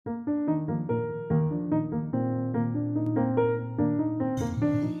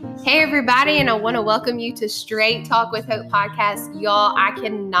Hey everybody, and I want to welcome you to Straight Talk with Hope podcast. Y'all, I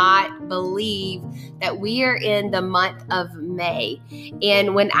cannot believe that we are in the month of May.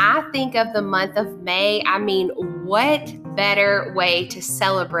 And when I think of the month of May, I mean, what better way to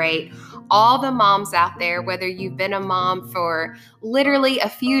celebrate all the moms out there, whether you've been a mom for literally a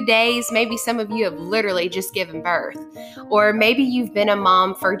few days, maybe some of you have literally just given birth, or maybe you've been a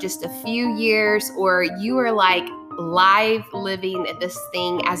mom for just a few years, or you are like live living this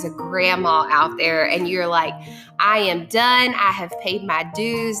thing as a grandma out there and you're like, I am done. I have paid my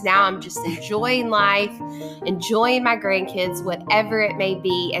dues. Now I'm just enjoying life, enjoying my grandkids, whatever it may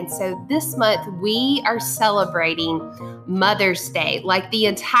be. And so this month we are celebrating Mother's Day, like the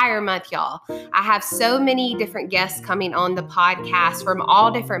entire month, y'all. I have so many different guests coming on the podcast from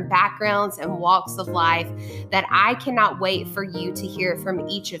all different backgrounds and walks of life that I cannot wait for you to hear from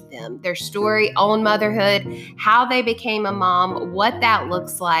each of them, their story on motherhood, how they became a mom, what that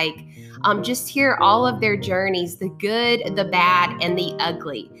looks like. Just hear all of their journeys, the good, the bad, and the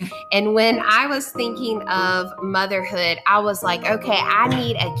ugly. And when I was thinking of motherhood, I was like, okay, I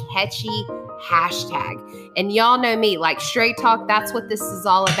need a catchy hashtag. And y'all know me, like Straight Talk, that's what this is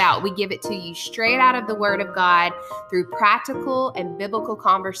all about. We give it to you straight out of the Word of God through practical and biblical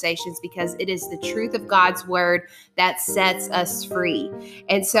conversations because it is the truth of God's Word that sets us free.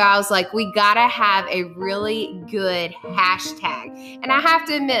 And so I was like, we gotta have a really good hashtag. And I have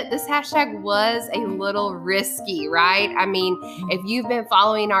to admit, this hashtag was a little risky, right? I mean, if you've been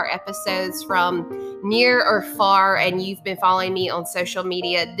following our episodes from near or far and you've been following me on social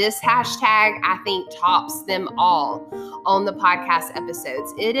media, this hashtag I think tops them all on the podcast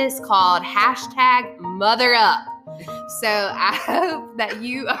episodes. It is called hashtag Motherup. So I hope that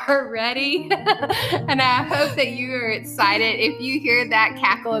you are ready and I hope that you are excited. If you hear that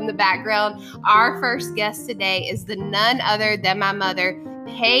cackle in the background, our first guest today is the none other than my mother,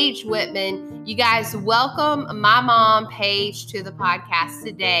 Paige Whitman. You guys welcome my mom, Paige, to the podcast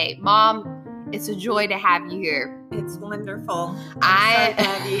today. Mom, it's a joy to have you here. It's wonderful. I'm so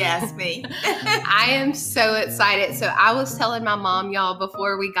glad you asked me. I am so excited. So I was telling my mom, y'all,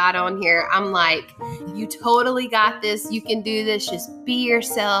 before we got on here, I'm like, you totally got this. You can do this. Just be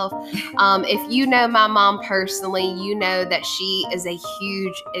yourself. If you know my mom personally, you know that she is a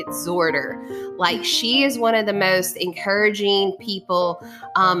huge exhorter. Like she is one of the most encouraging people.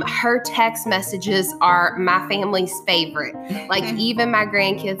 Her text messages are my family's favorite. Like even my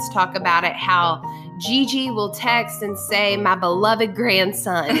grandkids talk about it, how Gigi will text and say, my beloved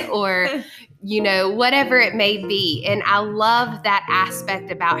grandson, or, you know, whatever it may be. And I love that aspect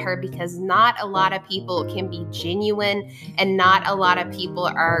about her because not a lot of people can be genuine and not a lot of people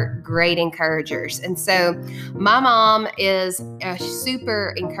are great encouragers. And so my mom is a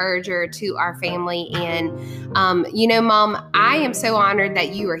super encourager to our family. And, you know, Mom, I am so honored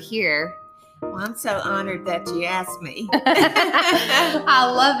that you are here. Well, I'm so honored that you asked me.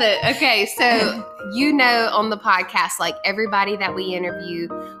 I love it. Okay, so you know on the podcast, like everybody that we interview,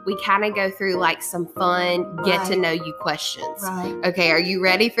 we kind of go through like some fun, get to know you questions. Right. Okay, are you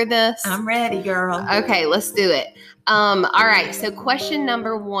ready for this? I'm ready, girl. Okay, let's do it. All right, so question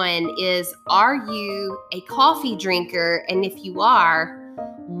number 1 is, are you a coffee drinker? And if you are,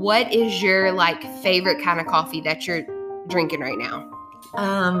 what is your like favorite kind of coffee that you're drinking right now?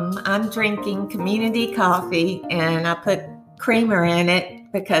 I'm drinking community coffee and I put creamer in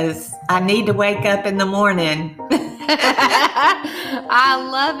it because I need to wake up in the morning. I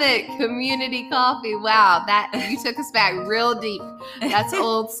love it. Community coffee. Wow. That you took us back real deep. That's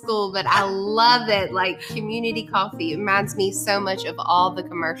old school, but I love it. Like community coffee. It reminds me so much of all the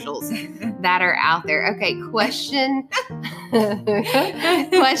commercials that are out there. Okay. Question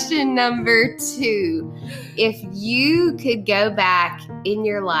number 2. If you could go back in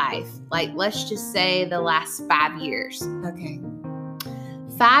your life, like let's just say the last 5 years. Okay.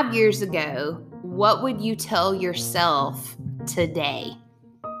 5 years ago, what would you tell yourself today?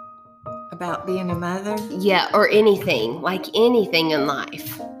 About being a mother? Yeah, or anything, like anything in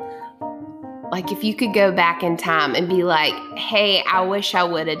life. Like if you could go back in time and be like, hey, I wish I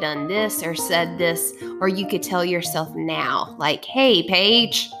would have done this or said this, or you could tell yourself now, like, hey,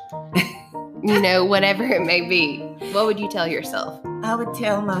 Paige, you know, whatever it may be. What would you tell yourself? I would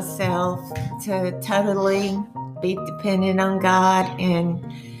tell myself to totally be dependent on God and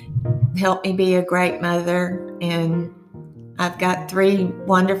help me be a great mother. And I've got 3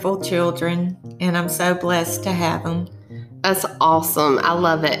 wonderful children, and I'm so blessed to have them. That's awesome. I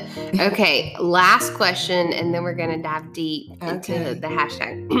love it. Okay, last question, and then we're going to dive deep into the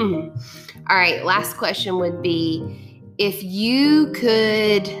hashtag. All right, last question would be, if you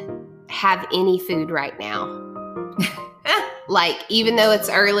could have any food right now, like, even though it's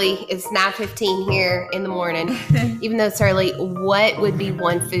early, it's 9:15 here in the morning, even though it's early, what would be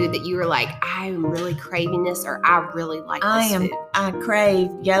one food that you were like, I'm really craving this, or I really like this food? I crave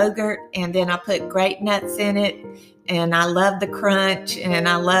yogurt, and then I put grape nuts in it, and I love the crunch, and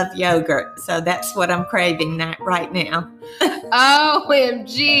I love yogurt. So that's what I'm craving right now.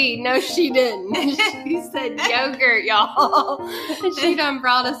 OMG. No, she didn't. She said yogurt, y'all. She done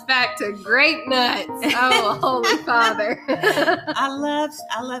brought us back to grape nuts. Oh, Holy Father. I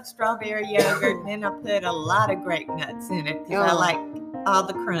love strawberry yogurt, and then I put a lot of grape nuts in it because I like all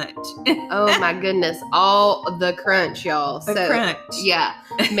the crunch. Oh my goodness, all the crunch, y'all. The crunch. Yeah,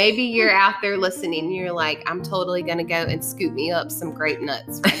 maybe you're out there listening and you're like, I'm totally going to go and scoop me up some grape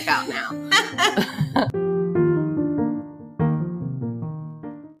nuts right about now.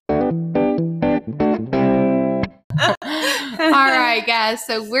 All right, guys.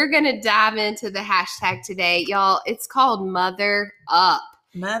 So we're going to dive into the hashtag today. Y'all, it's called Mother Up.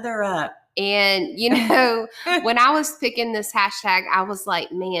 Mother Up. And, you know, when I was picking this hashtag, I was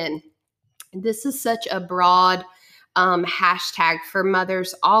like, man, this is such a broad hashtag for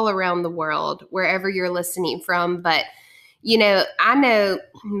mothers all around the world, wherever you're listening from. But, you know, I know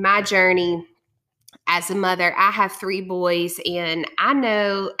my journey as a mother. I have 3 boys, and I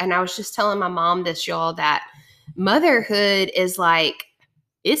know, and I was just telling my mom this, y'all, that motherhood is like,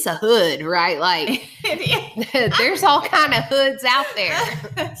 it's a hood, right? Like, there's all kind of hoods out there.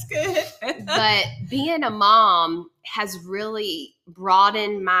 That's good. But being a mom has really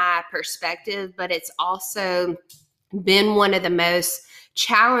broadened my perspective, but it's also been one of the most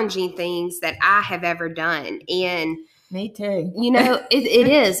challenging things that I have ever done. And me too. You know, it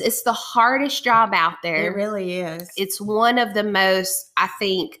is. It's the hardest job out there. It really is. It's one of the most, I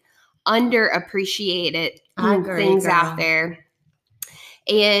think, underappreciated things out there.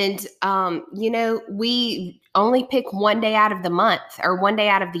 And, you know, we only pick one day out of the month or one day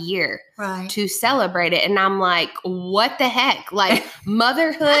out of the year to celebrate it. And I'm like, what the heck? Like,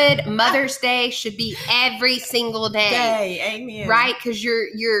 motherhood, Mother's Day should be every single day. Amen. Right? Because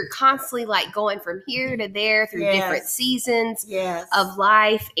you're constantly like going from here to there through different seasons of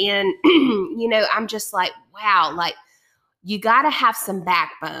life. And, you know, I'm just like, wow, like, you got to have some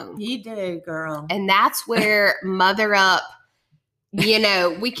backbone. You do, girl. And that's where Mother Up, you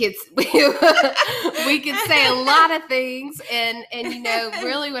know, we could say a lot of things. And, you know,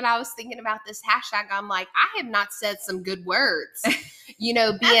 really when I was thinking about this hashtag, I'm like, I have not said some good words, you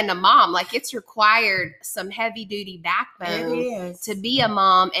know, being a mom. Like, it's required some heavy duty backbone to be a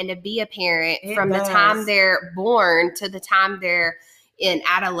mom and to be a parent from the time they're born to the time they're in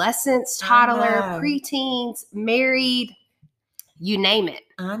adolescence, toddler, preteens, married, you name it.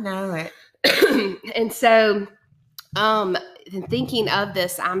 I know it. And so, thinking of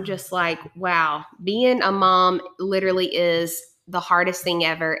this, I'm just like, wow, being a mom literally is the hardest thing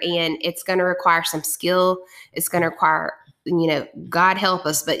ever. And it's going to require some skill. It's going to require, you know, God help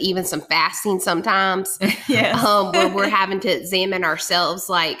us, but even some fasting sometimes. Where we're having to examine ourselves.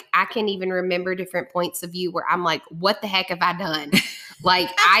 Like, I can even remember different points of view where I'm like, what the heck have I done? Like,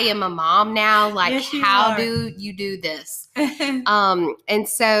 I am a mom now. Like, how do you do this? And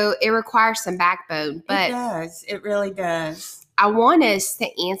so it requires some backbone. But it does. It really does. I want us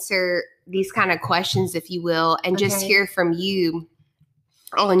to answer these kind of questions, if you will, and just hear from you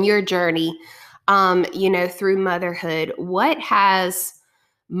on your journey, you know, through motherhood. What has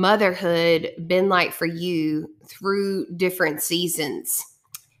motherhood been like for you through different seasons?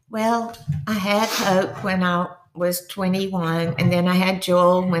 Well, I had Hope when I was 21, and then I had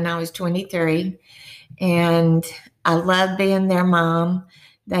Joel when I was 23, and I loved being their mom.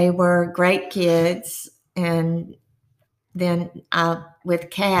 They were great kids. And then with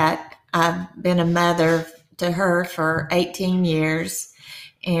Kat, I've been a mother to her for 18 years,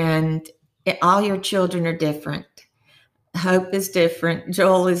 and all your children are different. Hope is different.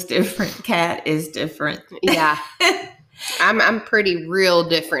 Joel is different. Kat is different. Yeah. I'm pretty real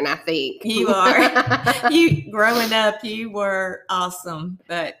different, I think. You are. You growing up, you were awesome,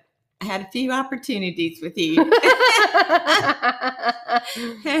 but I had a few opportunities with you.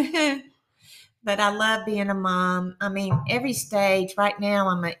 But I love being a mom. I mean, every stage. Right now,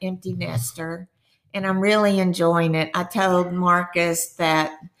 I'm an empty nester, and I'm really enjoying it. I told Marcus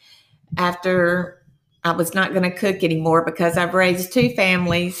that after I was not going to cook anymore because I've raised 2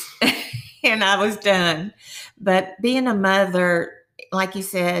 families and I was done. But being a mother, like you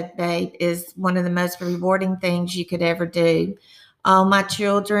said, babe, is one of the most rewarding things you could ever do. All my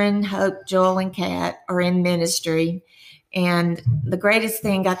children, Hope, Joel, and Kat, are in ministry. And the greatest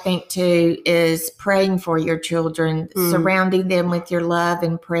thing I think, too, is praying for your children, surrounding them with your love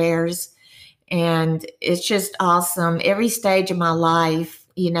and prayers. And it's just awesome. Every stage of my life,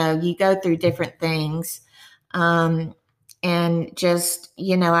 you go through different things. And just,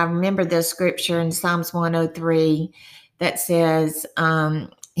 I remember the scripture in Psalms 103 that says,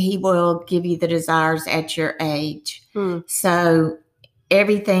 he will give you the desires at your age. So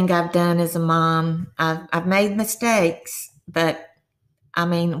everything I've done as a mom, I've made mistakes, but I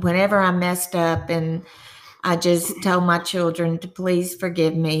mean, whenever I messed up, and I just told my children to please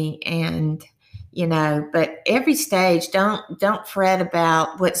forgive me. And, but every stage, don't fret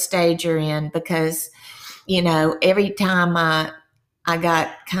about what stage you're in, because, every time I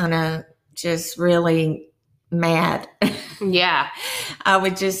got kind of just really mad. Yeah. I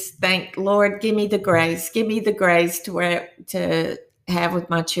would just think, Lord, give me the grace to have with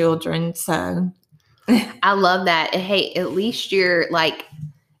my children. So I love that. And hey, at least you're like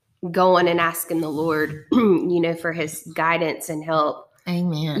going and asking the Lord, for his guidance and help.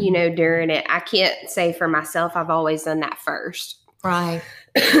 Amen. During it. I can't say for myself, I've always done that first. Right.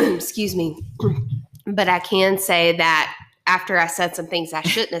 Excuse me. But I can say that after I said some things I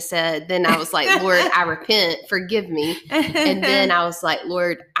shouldn't have said, then I was like, Lord, I repent, forgive me. And then I was like,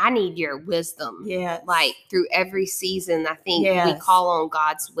 Lord, I need your wisdom. Yes. Like through every season, I think Yes. we call on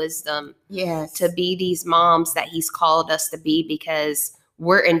God's wisdom Yes. to be these moms that he's called us to be, because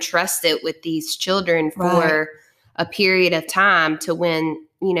we're entrusted with these children for a period of time to when,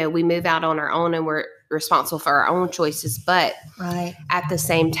 we move out on our own and we're responsible for our own choices. But at the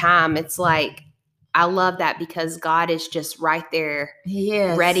same time, it's like, I love that because God is just right there,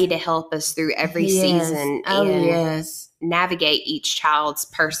 ready to help us through every season and navigate each child's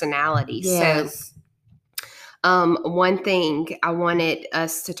personality. Yes. So one thing I wanted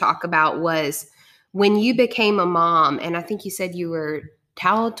us to talk about was when you became a mom, and I think you said you were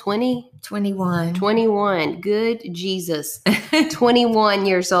how old? 20? 21. 21. Good Jesus. 21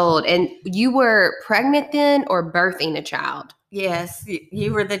 years old. And you were pregnant then or birthing a child? Yes,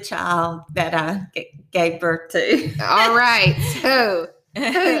 you were the child that I gave birth to. All right. So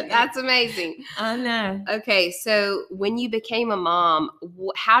that's amazing. I know. Okay. So when you became a mom,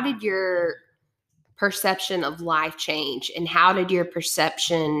 how did your perception of life change? And how did your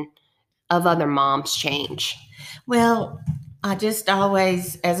perception of other moms change? Well, I just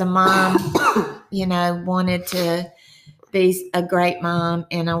always, as a mom, wanted to be a great mom.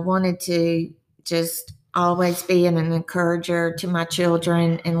 And I wanted to just always be an encourager to my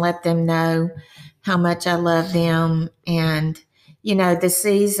children and let them know how much I love them. And, the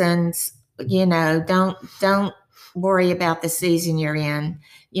seasons, don't worry about the season you're in.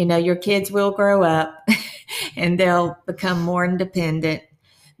 Your kids will grow up and they'll become more independent.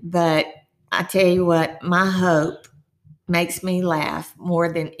 But I tell you what, my hope makes me laugh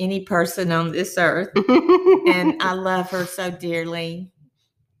more than any person on this earth. And I love her so dearly.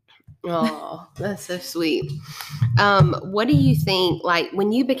 Oh, that's so sweet. What do you think, like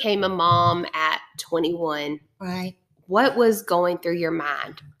when you became a mom at 21, what was going through your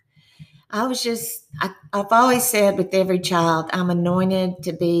mind? I've always said with every child, I'm anointed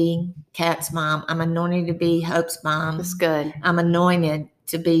to be Kat's mom. I'm anointed to be Hope's mom. That's good. I'm anointed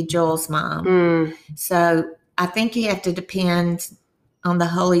to be Joel's mom. So I think you have to depend on the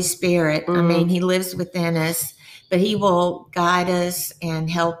Holy Spirit. I mean, he lives within us, but he will guide us and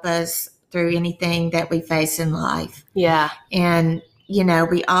help us through anything that we face in life. Yeah. And,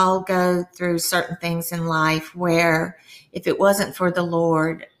 we all go through certain things in life where if it wasn't for the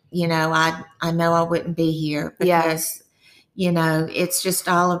Lord, I know I wouldn't be here because, it's just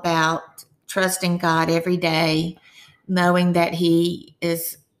all about trusting God every day, knowing that he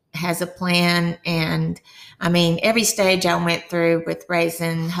has a plan. And I mean, every stage I went through with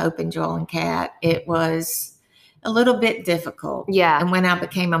raising Hope and Joel and Kat, it was a little bit difficult. Yeah. And when I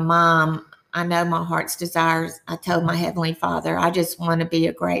became a mom, I know my heart's desires. I told my Heavenly Father, I just want to be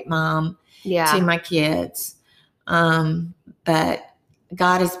a great mom to my kids. But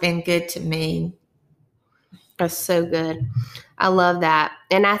God has been good to me. That's so good. I love that.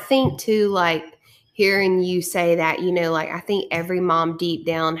 And I think too, like hearing you say that, I think every mom deep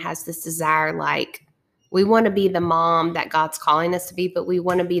down has this desire, like we want to be the mom that God's calling us to be, but we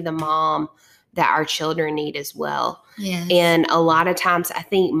want to be the mom that our children need as well. Yes. And a lot of times I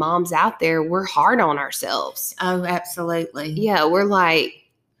think moms out there, we're hard on ourselves. Oh, absolutely. Yeah. We're like,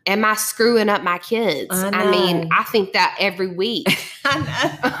 am I screwing up my kids? I mean, I think that every week. I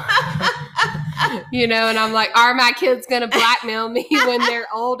know. And I'm like, are my kids going to blackmail me when they're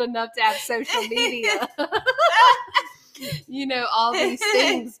old enough to have social media? All these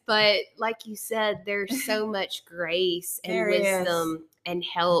things. But like you said, there's so much grace and wisdom and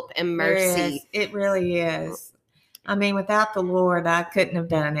help and mercy. It really is. I mean, without the Lord, I couldn't have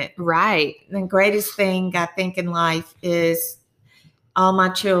done it. Right. The greatest thing I think in life is all my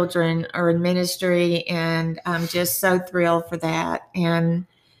children are in ministry, and I'm just so thrilled for that. And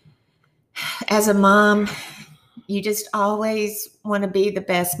as a mom, you just always want to be the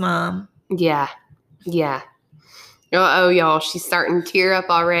best mom. Yeah. Yeah. Oh, y'all, she's starting to tear up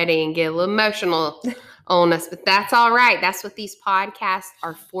already and get a little emotional on us, but that's all right. That's what these podcasts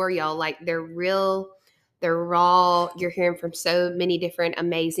are for, y'all. Like, they're real, they're raw. You're hearing from so many different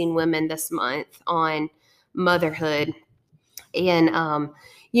amazing women this month on motherhood. And,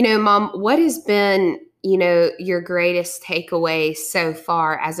 Mom, what has been, your greatest takeaway so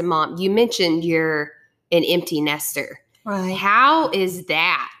far as a mom? You mentioned you're an empty nester. Right. How is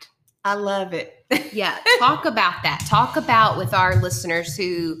that? I love it. Yeah. Talk about that. Talk about with our listeners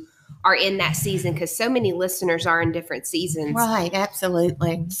who are in that season, because so many listeners are in different seasons. Right.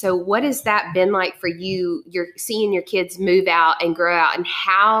 Absolutely. So what has that been like for you? You're seeing your kids move out and grow out, and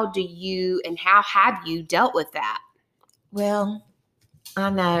how have you dealt with that? Well, I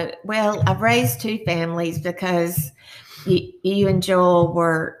know. Well, I've raised two families because you and Joel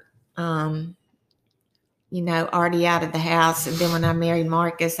were, already out of the house. And then when I married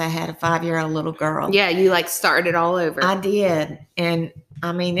Marcus, I had a 5-year-old little girl. Yeah, you started all over. I did. And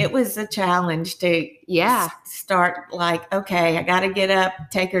I mean, it was a challenge to start okay, I got to get up,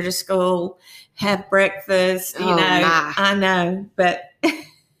 take her to school, have breakfast, I know, but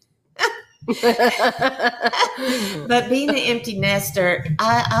but being an empty nester,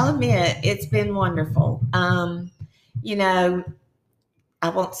 I'll admit it's been wonderful. I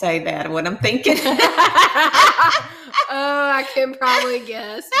won't say that, what I'm thinking. I can probably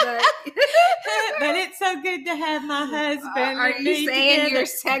guess, but but it's so good to have my husband. Are you saying together. Your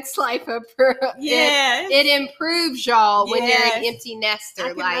sex life yes. it improves, y'all, when you're an empty nester?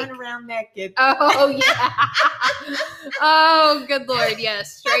 I can run around naked. Oh yeah. Oh, good Lord,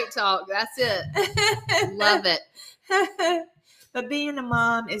 yes. Straight talk. That's it. Love it. But being a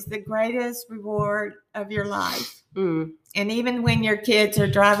mom is the greatest reward of your life. Mm. And even when your kids are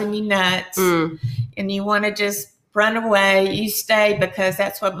driving you nuts and you want to just run away, you stay, because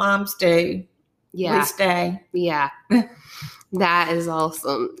that's what moms do. Yeah. We stay. Yeah. That is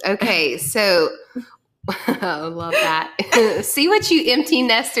awesome. Okay. So I love that. See what you empty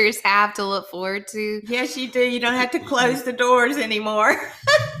nesters have to look forward to. Yes, you do. You don't have to close the doors anymore.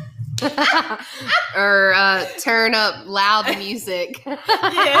 Or turn up loud music.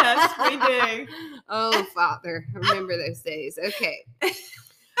 Yes, we do. Oh, Father, remember those days. Okay.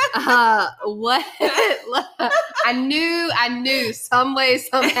 What? I knew some way,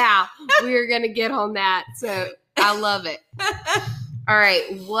 somehow we were going to get on that. So I love it. All right.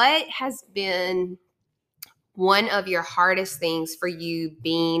 What has been one of your hardest things for you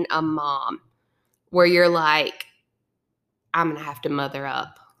being a mom, where you're like, I'm going to have to mother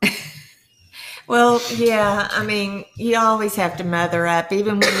up? Well, yeah, I mean, you always have to mother up,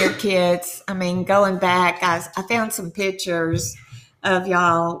 even when you're kids. I mean, going back, I found some pictures of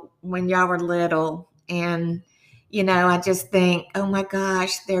y'all when y'all were little. And, I just think, oh my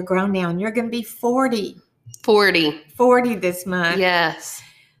gosh, they're grown now. And you're going to be 40. 40 this month. Yes.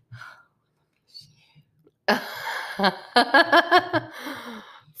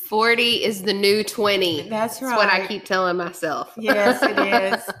 40 is the new 20. That's right. That's what I keep telling myself. Yes, it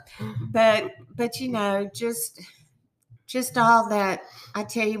is. But just all that. I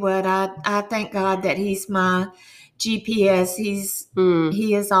tell you what, I thank God that He's my GPS.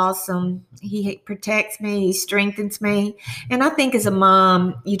 He is awesome. He protects me. He strengthens me. And I think as a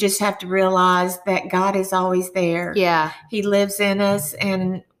mom, you just have to realize that God is always there. Yeah. He lives in us,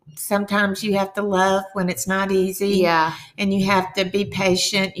 and sometimes you have to love when it's not easy. Yeah. And you have to be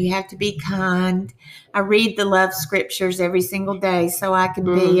patient. You have to be kind. I read the love scriptures every single day so I can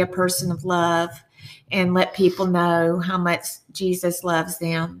be a person of love and let people know how much Jesus loves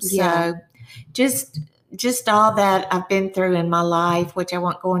them. Yeah. So just all that I've been through in my life, which I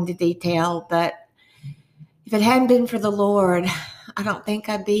won't go into detail, but if it hadn't been for the Lord, I don't think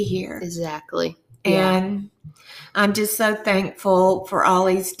I'd be here. Exactly. And I'm just so thankful for all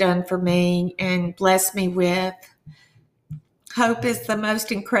He's done for me and blessed me with. Hope is the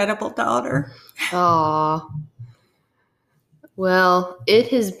most incredible daughter. Oh, well, it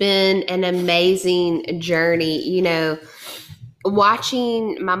has been an amazing journey,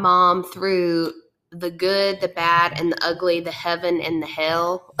 watching my mom through the good, the bad, and the ugly, the heaven and the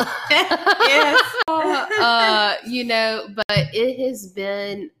hell. Yes. But it has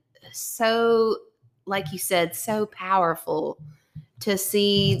been so, like you said, so powerful to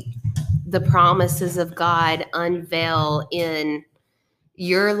see the promises of God unveil in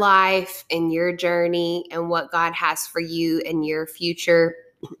your life and your journey and what God has for you and your future,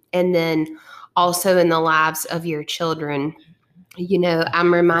 and then also in the lives of your children.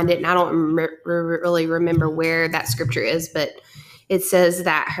 I'm reminded, and I don't really remember where that scripture is, but it says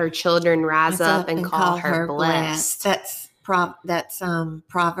that her children rise up and call her blessed. That's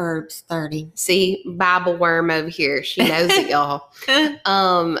Proverbs 30. See, Bible worm over here. She knows it, y'all.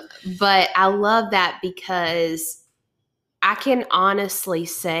 But I love that because I can honestly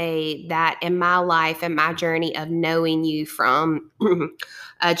say that in my life and my journey of knowing you from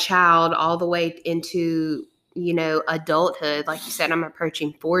a child all the way into, adulthood, like you said, I'm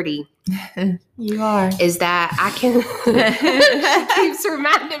approaching 40. You are. Is that I can, she keeps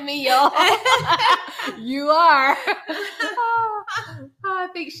reminding me, y'all. You are. I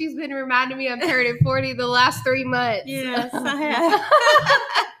think she's been reminding me I'm turning 40 the last 3 months. Yes, I have.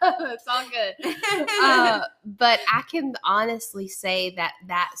 It's all good. But I can honestly say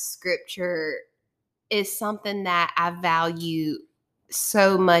that scripture is something that I value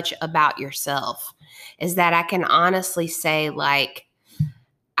so much about yourself, is that I can honestly say, like,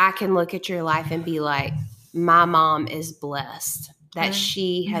 I can look at your life and be like, my mom is blessed that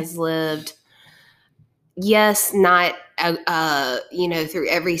she has lived, yes, not, through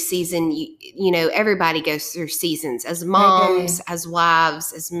every season. Everybody goes through seasons as moms, as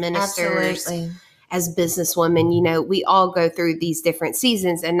wives, as ministers, absolutely, as businesswomen. We all go through these different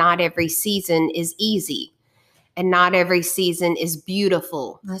seasons, and not every season is easy, and not every season is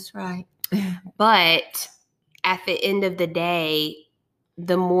beautiful. That's right. But at the end of the day,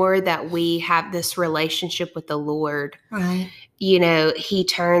 the more that we have this relationship with the Lord, right, He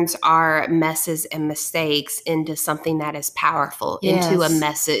turns our messes and mistakes into something that is powerful, into a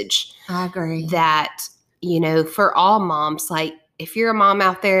message. I agree. That, for all moms, like, if you're a mom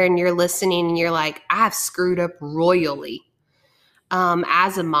out there and you're listening and you're like, I've screwed up royally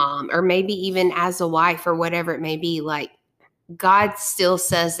as a mom, or maybe even as a wife, or whatever it may be, like, God still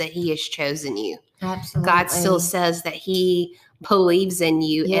says that He has chosen you. Absolutely. God still says that He believes in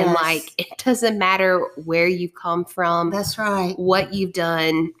you. Yes. And, like, it doesn't matter where you come from. That's right. What you've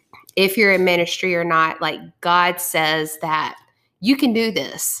done, if you're in ministry or not, like, God says that you can do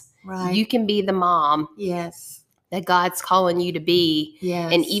this. Right. You can be the mom. Yes. That God's calling you to be.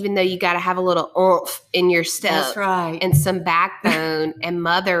 Yes. And even though you got to have a little oomph in your step. That's right. And some backbone and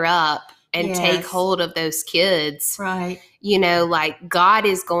mother up and take hold of those kids. Right. Like, God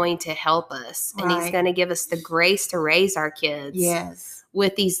is going to help us, and He's going to give us the grace to raise our kids. Yes.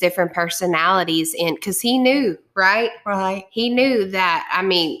 With these different personalities. And because He knew, right? Right. He knew that. I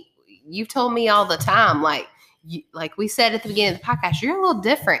mean, you've told me all the time, like we said at the beginning of the podcast, you're a little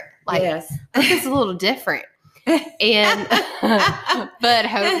different. Like, it's a little different. And but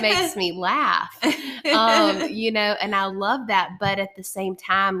hope makes me laugh, and I love that. But at the same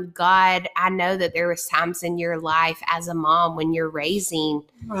time, God, I know that there was times in your life as a mom when you're raising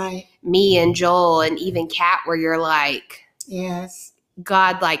me and Joel and even Kat, where you're like, yes,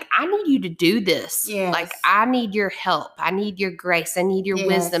 God, like, I need you to do this. Yes. Like, I need your help. I need your grace. I need your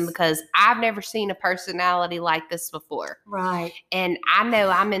wisdom, because I've never seen a personality like this before. Right. And I know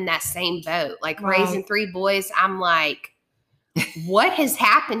I'm in that same boat. Like, raising 3 boys, I'm like, what has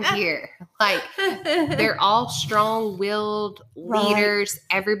happened here? Like, they're all strong-willed leaders.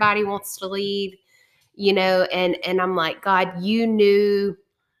 Everybody wants to lead, and I'm like, God, you knew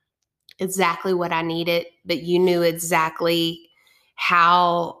exactly what I needed, but you knew exactly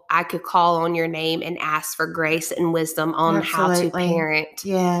how I could call on your name and ask for grace and wisdom on how to parent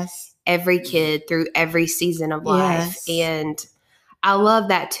every kid through every season of life. And I love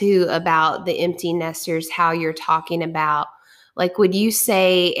that too about the empty nesters, how you're talking about, like, would you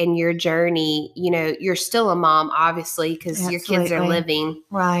say in your journey, you're still a mom, obviously, because your kids are living.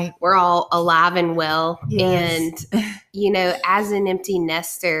 Right. We're all alive and well. Yes. And, as an empty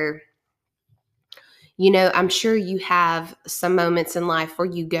nester, I'm sure you have some moments in life where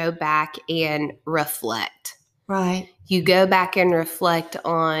you go back and reflect. Right. You go back and reflect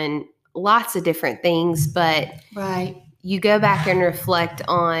on lots of different things, but you go back and reflect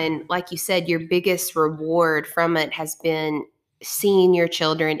on, like you said, your biggest reward from it has been seeing your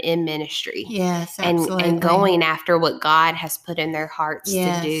children in ministry. Yes, absolutely. And going after what God has put in their hearts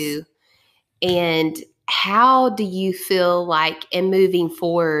to do. And how do you feel like, in moving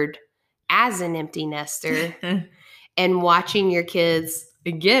forward as an empty nester and watching your kids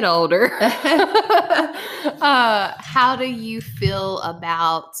get older, how do you feel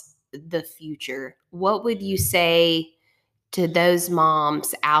about the future? What would you say to those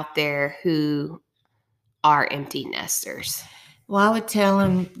moms out there who are empty nesters? Well, I would tell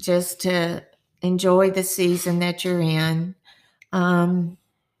them just to enjoy the season that you're in. The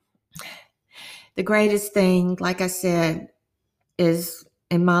greatest thing, like I said, is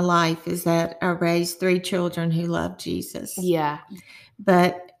in my life is that I raised 3 children who love Jesus. Yeah.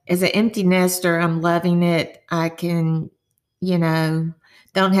 But as an empty nester, I'm loving it. I can,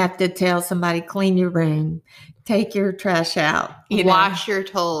 don't have to tell somebody, clean your room, take your trash out, wash your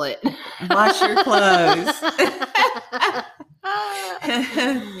toilet, wash your clothes.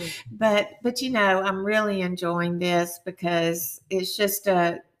 but I'm really enjoying this because it's just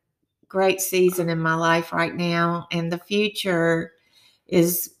a great season in my life right now, and the future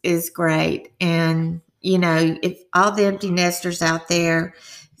is great. And if all the empty nesters out there,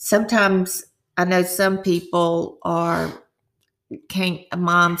 sometimes I know some people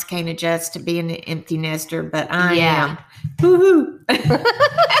moms can't adjust to being an empty nester, but I am. Woo-hoo.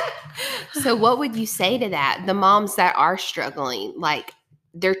 So what would you say to that? The moms that are struggling, like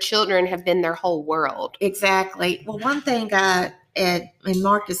their children have been their whole world. Exactly. Well, one thing and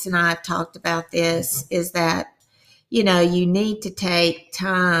Marcus and I have talked about this is that, you need to take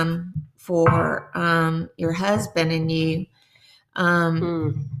time for your husband and you,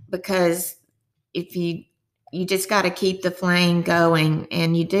 because if you just got to keep the flame going,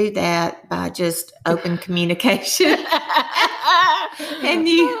 and you do that by just open communication. And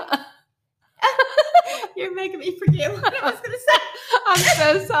you're making me forget what I was going to say. I'm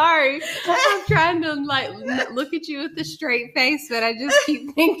so sorry. I'm trying to look at you with a straight face, but I just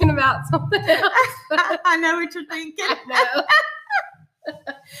keep thinking about something else. I know what you're thinking. I know.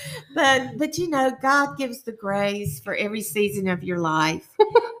 But God gives the grace for every season of your life,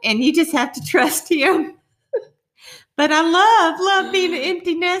 and you just have to trust Him. But I love being an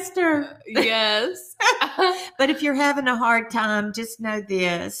empty nester. Yes. But if you're having a hard time, just know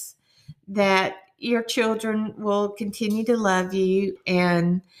this, that your children will continue to love you,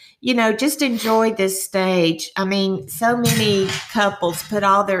 and, just enjoy this stage. I mean, so many couples put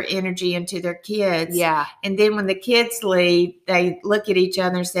all their energy into their kids. Yeah. And then when the kids leave, they look at each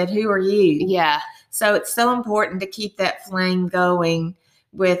other and said, "Who are you?" Yeah. So it's so important to keep that flame going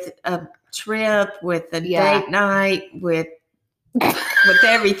with a trip, with a date night, with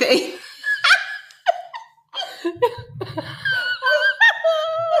everything.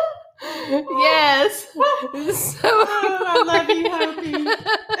 Yes. So I love you, Hopi.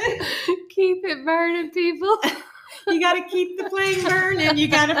 Keep it burning, people. You got to keep the flame burning. You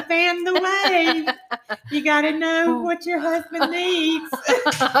got to fan the wave. You got to know what your husband needs.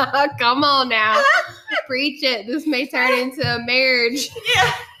 Come on now. Preach it. This may turn into a marriage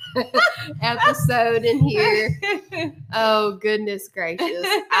episode in here. Oh, goodness gracious.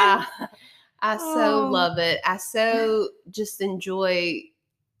 I so love it. I so just enjoy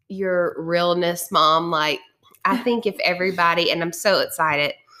your realness, Mom. Like, I think if everybody, and I'm so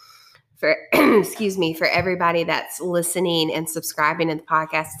excited for, for everybody that's listening and subscribing to the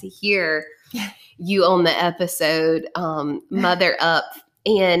podcast to hear you on the episode, Motherup.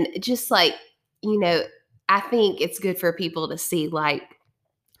 And just I think it's good for people to see,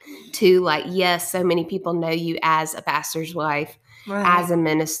 yes, so many people know you as a pastor's wife, right, as a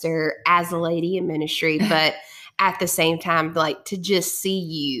minister, as a lady in ministry, but at the same time, to just see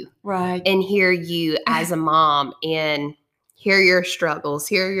you, right, and hear you as a mom, and hear your struggles,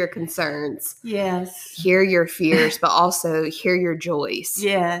 hear your concerns, yes, hear your fears, but also hear your joys,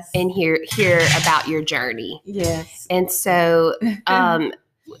 yes, and hear about your journey, yes. And so,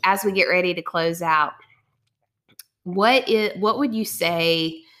 as we get ready to close out, what would you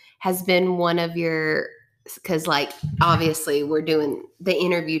say has been one of your, because obviously we're doing the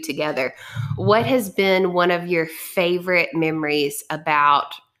interview together, what has been one of your favorite memories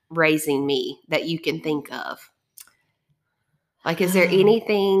about raising me that you can think of? Is there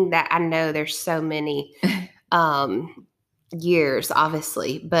anything that, I know there's so many years,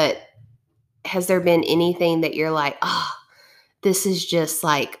 obviously, but has there been anything that you're like, this is just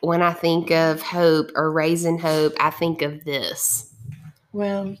when I think of Hope or raising Hope, I think of this?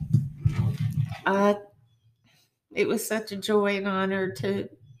 Well, it was such a joy and honor to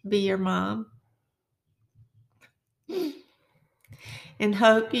be your mom. And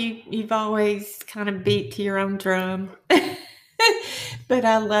Hope, you've always kind of beat to your own drum. But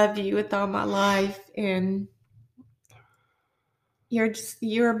I love you with all my life, and you're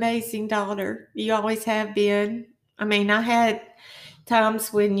an amazing daughter. You always have been. I mean, I had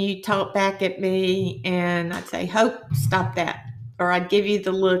times when you talk back at me and I'd say, "Hope, stop that." Or I'd give you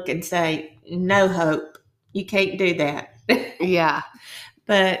the look and say, "No, Hope, you can't do that." Yeah.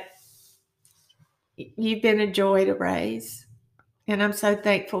 But you've been a joy to raise, and I'm so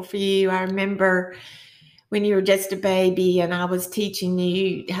thankful for you. I remember when you were just a baby and I was teaching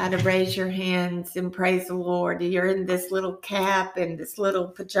you how to raise your hands and praise the Lord. You're in this little cap and this little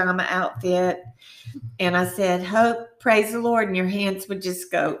pajama outfit. And I said, Hope, praise the Lord. And your hands would just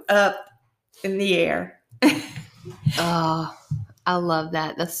go up in the air. Oh, I love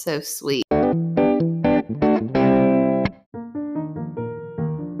that. That's so sweet.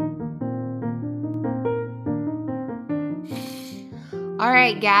 All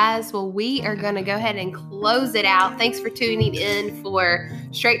right, guys. Well, we are going to go ahead and close it out. Thanks for tuning in for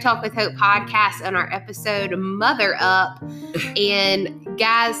Straight Talk with Hope podcast on our episode Motherup. And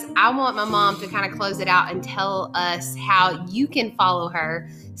guys, I want my mom to kind of close it out and tell us how you can follow her,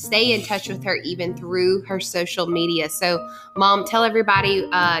 stay in touch with her even through her social media. So, Mom, tell everybody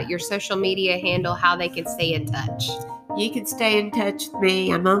your social media handle, how they can stay in touch. You can stay in touch with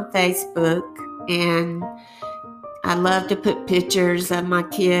me. I'm on Facebook, and I love to put pictures of my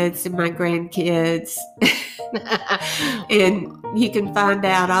kids and my grandkids. And you can find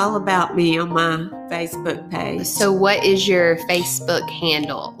out all about me on my Facebook page. So what is your Facebook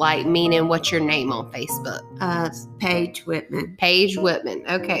handle? Like, meaning what's your name on Facebook? Paige Whitman. Paige Whitman.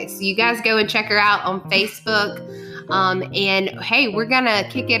 Okay, so you guys go and check her out on Facebook. And hey, we're going to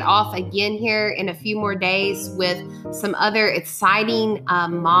kick it off again here in a few more days with some other exciting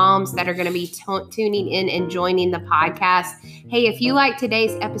moms that are going to be tuning in and joining the podcast. Hey, if you like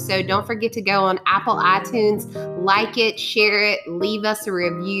today's episode, don't forget to go on Apple iTunes, like it, share it, leave us a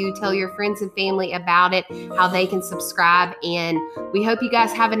review, tell your friends and family about it, how they can subscribe. And we hope you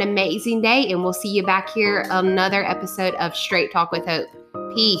guys have an amazing day, and we'll see you back here on another episode of Straight Talk with Hope.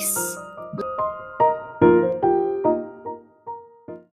 Peace.